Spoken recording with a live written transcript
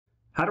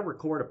How to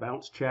record a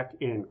bounce check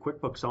in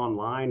QuickBooks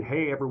Online.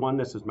 Hey everyone,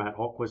 this is Matt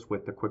Hultquist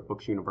with the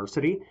QuickBooks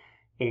University,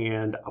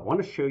 and I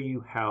want to show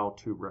you how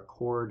to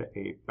record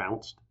a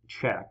bounced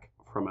check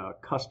from a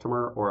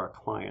customer or a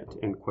client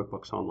in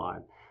QuickBooks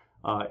Online.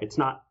 It's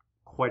not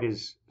quite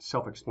as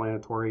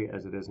self-explanatory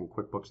as it is in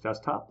QuickBooks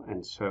Desktop,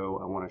 and so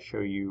I want to show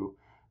you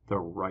the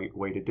right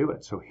way to do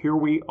it. So here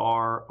we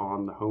are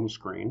on the home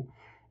screen,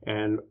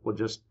 and we'll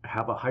just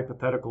have a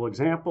hypothetical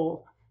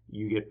example.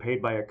 You get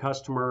paid by a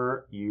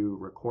customer, you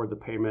record the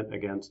payment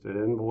against an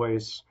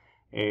invoice,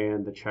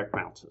 and the check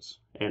bounces,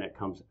 and it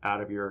comes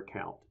out of your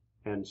account.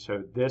 And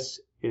so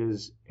this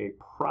is a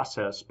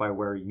process by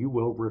where you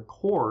will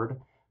record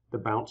the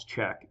bounce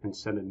check and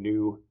send a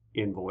new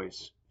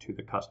invoice to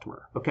the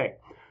customer. Okay,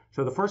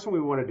 so the first thing we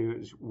want to do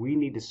is we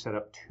need to set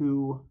up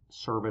two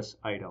service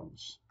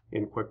items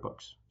in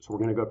QuickBooks. So we're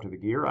going to go up to the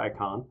gear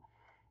icon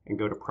and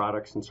go to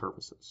Products and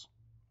Services.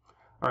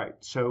 All right,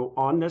 so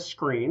on this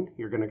screen,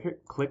 you're going to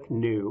click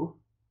New,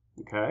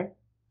 okay?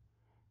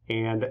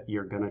 And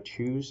you're going to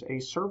choose a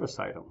service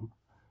item.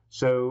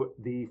 So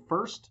the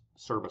first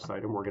service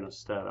item we're going to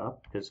set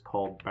up is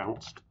called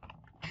Bounced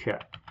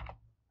Check,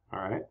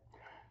 all right?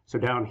 So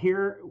down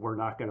here, we're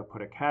not going to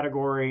put a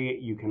category.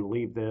 You can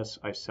leave this.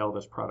 I sell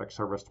this product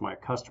service to my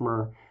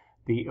customer.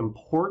 The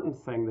important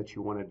thing that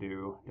you want to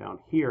do down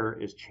here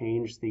is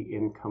change the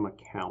income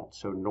account.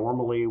 So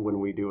normally when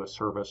we do a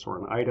service or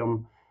an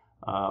item,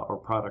 or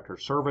product or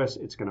service,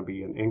 it's going to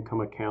be an income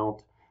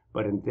account.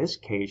 But in this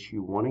case,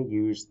 you want to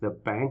use the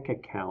bank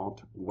account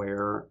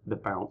where the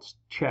bounced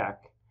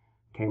check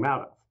came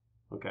out of.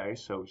 Okay,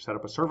 so set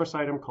up a service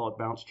item, call it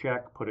bounce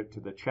check, put it to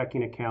the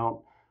checking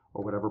account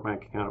or whatever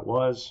bank account it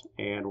was,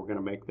 and we're going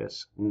to make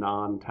this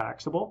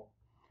non-taxable.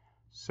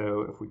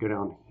 So if we go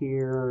down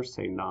here,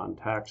 say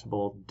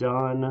non-taxable,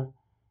 done,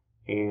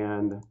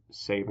 and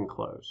save and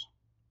close.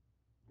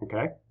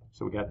 Okay,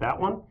 so we got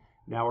that one.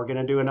 Now we're going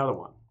to do another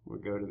one. We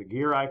go to the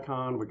gear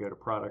icon, we go to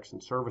Products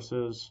and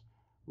Services,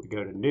 we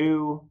go to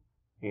New,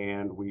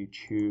 and we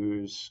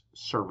choose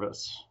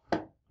Service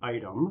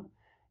Item,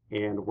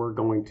 and we're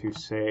going to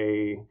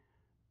say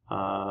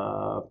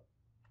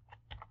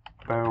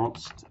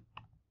Bounced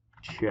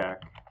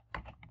Check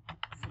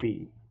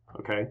Fee,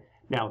 okay?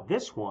 Now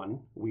this one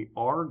we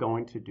are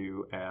going to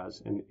do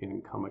as an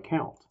income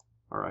account,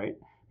 all right?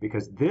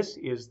 Because this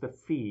is the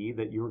fee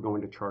that you're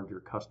going to charge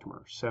your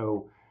customer.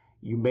 So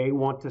you may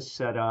want to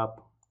set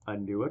up a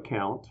new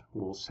account.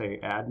 We'll say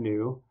add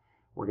new.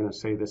 We're going to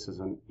say this is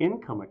an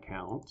income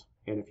account,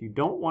 and if you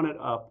don't want it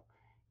up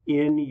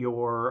in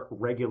your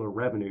regular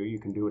revenue, you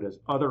can do it as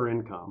other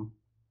income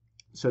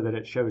so that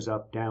it shows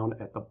up down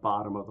at the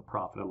bottom of the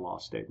profit and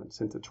loss statement,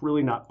 since it's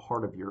really not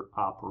part of your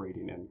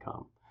operating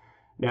income.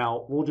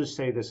 Now we'll just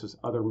say this is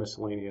other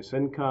miscellaneous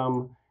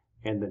income,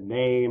 and the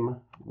name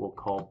we'll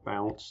call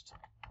bounced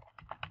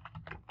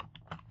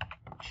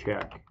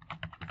check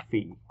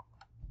fee.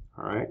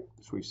 All right,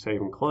 so we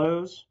save and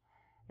close.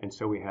 And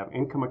so we have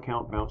income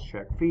account, bounce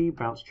check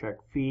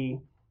fee,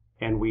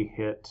 and we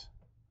hit,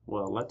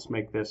 well, let's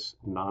make this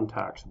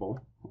non-taxable,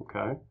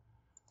 okay?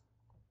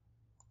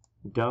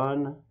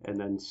 Done, and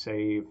then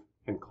save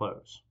and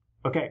close.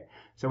 Okay,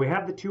 so we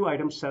have the two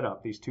items set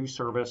up, these two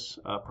service,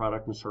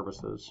 product and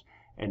services,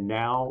 and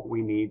now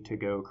we need to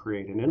go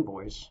create an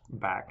invoice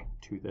back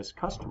to this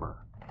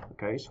customer.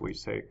 Okay, so we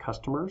say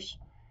customers,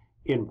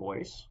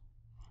 invoice.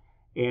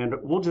 And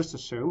we'll just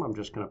assume, I'm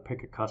just going to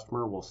pick a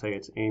customer. We'll say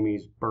it's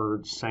Amy's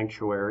Bird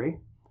Sanctuary.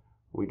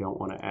 We don't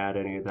want to add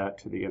any of that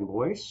to the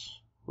invoice.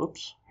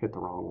 Whoops, hit the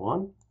wrong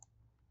one.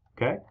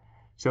 Okay,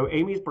 so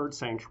Amy's Bird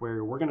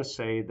Sanctuary, we're going to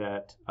say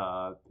that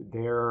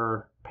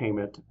their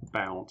payment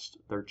bounced,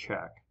 their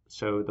check.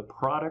 So the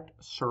product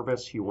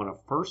service you want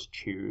to first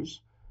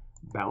choose,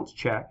 bounce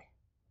check.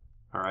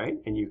 All right,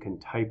 and you can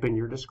type in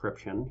your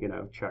description, you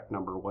know, check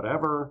number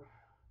whatever,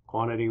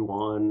 quantity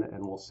 1,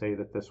 and we'll say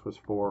that this was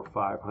for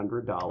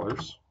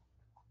 $500.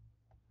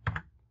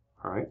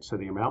 All right, so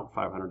the amount,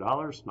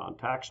 $500,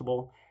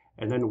 non-taxable.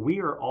 And then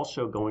we are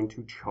also going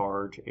to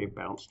charge a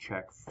bounce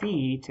check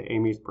fee to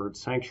Amy's Bird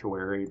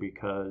Sanctuary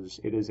because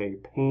it is a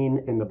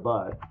pain in the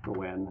butt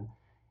when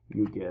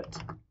you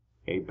get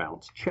a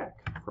bounce check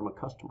from a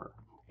customer.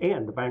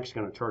 And the bank's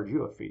going to charge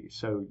you a fee,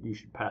 so you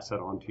should pass that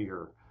on to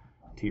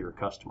your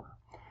customer.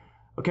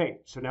 Okay,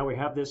 so now we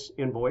have this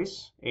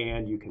invoice,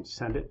 and you can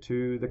send it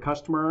to the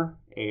customer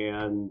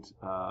and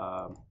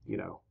you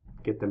know,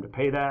 get them to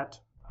pay that,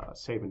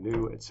 save and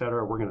new,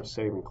 etc. We're going to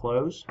save and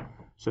close.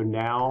 So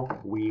now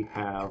we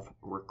have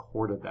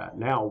recorded that.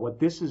 Now what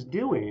this is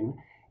doing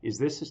is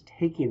this is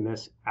taking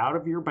this out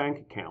of your bank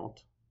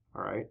account,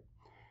 all right?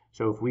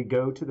 So if we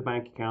go to the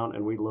bank account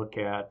and we look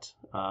at,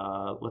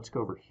 let's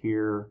go over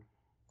here,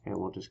 and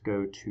we'll just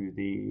go to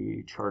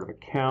the chart of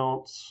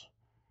accounts.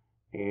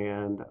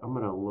 And I'm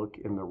going to look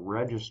in the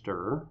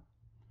register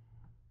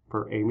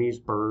for Amy's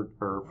Bird,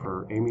 or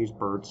for Amy's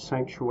Bird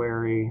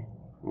Sanctuary.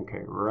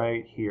 Okay,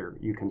 right here.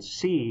 You can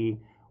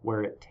see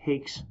where it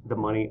takes the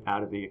money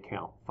out of the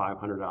account,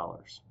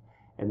 $500.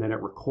 and then it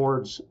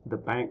records the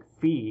bank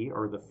fee,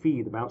 or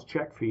the bounce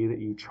check fee that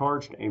you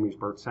charged Amy's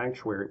Bird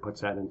Sanctuary, puts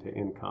that into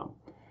income.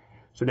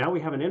 So now we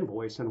have an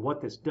invoice, and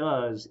what this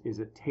does is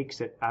it takes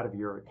it out of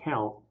your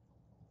account,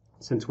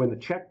 since when the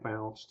check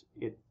bounced,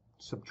 it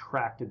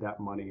subtracted that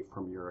money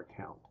from your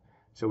account.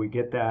 So we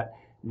get that.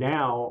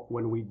 Now,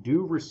 when we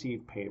do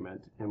receive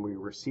payment and we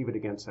receive it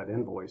against that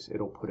invoice,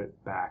 it'll put it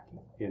back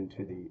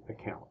into the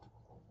account.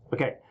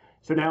 Okay,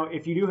 so now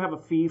if you do have a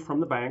fee from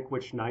the bank,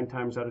 which 9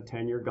 times out of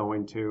 10 you're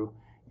going to,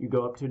 you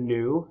go up to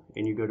New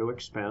and you go to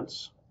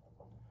Expense.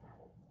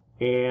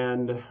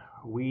 And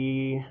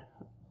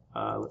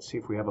let's see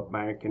if we have a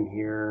bank in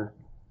here.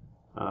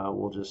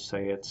 We'll just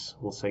say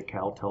we'll say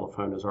Cal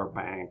Telephone is our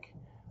bank.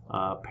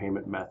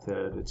 Payment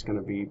method, it's going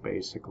to be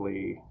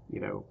basically,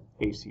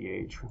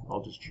 ACH.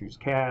 I'll just choose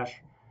cash.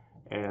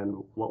 And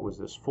what was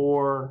this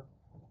for?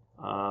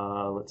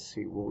 Let's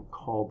see, we'll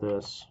call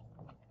this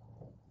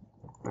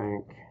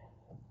bank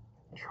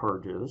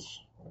charges.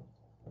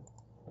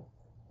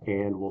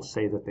 And we'll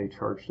say that they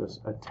charged us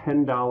a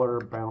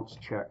 $10 bounce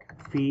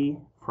check fee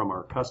from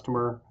our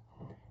customer.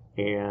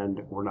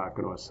 And we're not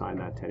going to assign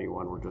that to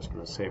anyone. We're just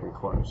going to save and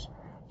close.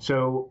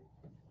 So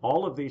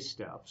all of these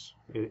steps,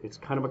 it's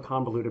kind of a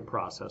convoluted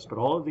process, but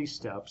all of these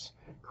steps,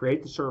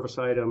 create the service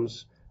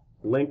items,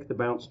 link the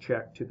bounce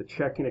check to the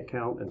checking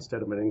account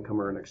instead of an income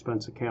or an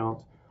expense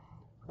account,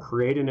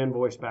 create an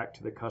invoice back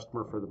to the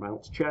customer for the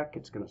bounce check.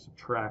 It's going to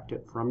subtract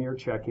it from your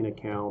checking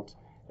account,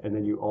 and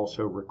then you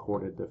also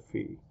recorded the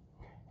fee.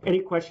 Any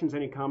questions,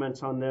 any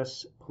comments on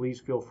this, please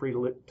feel free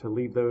to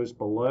leave those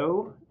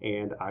below,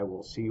 and I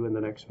will see you in the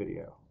next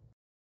video.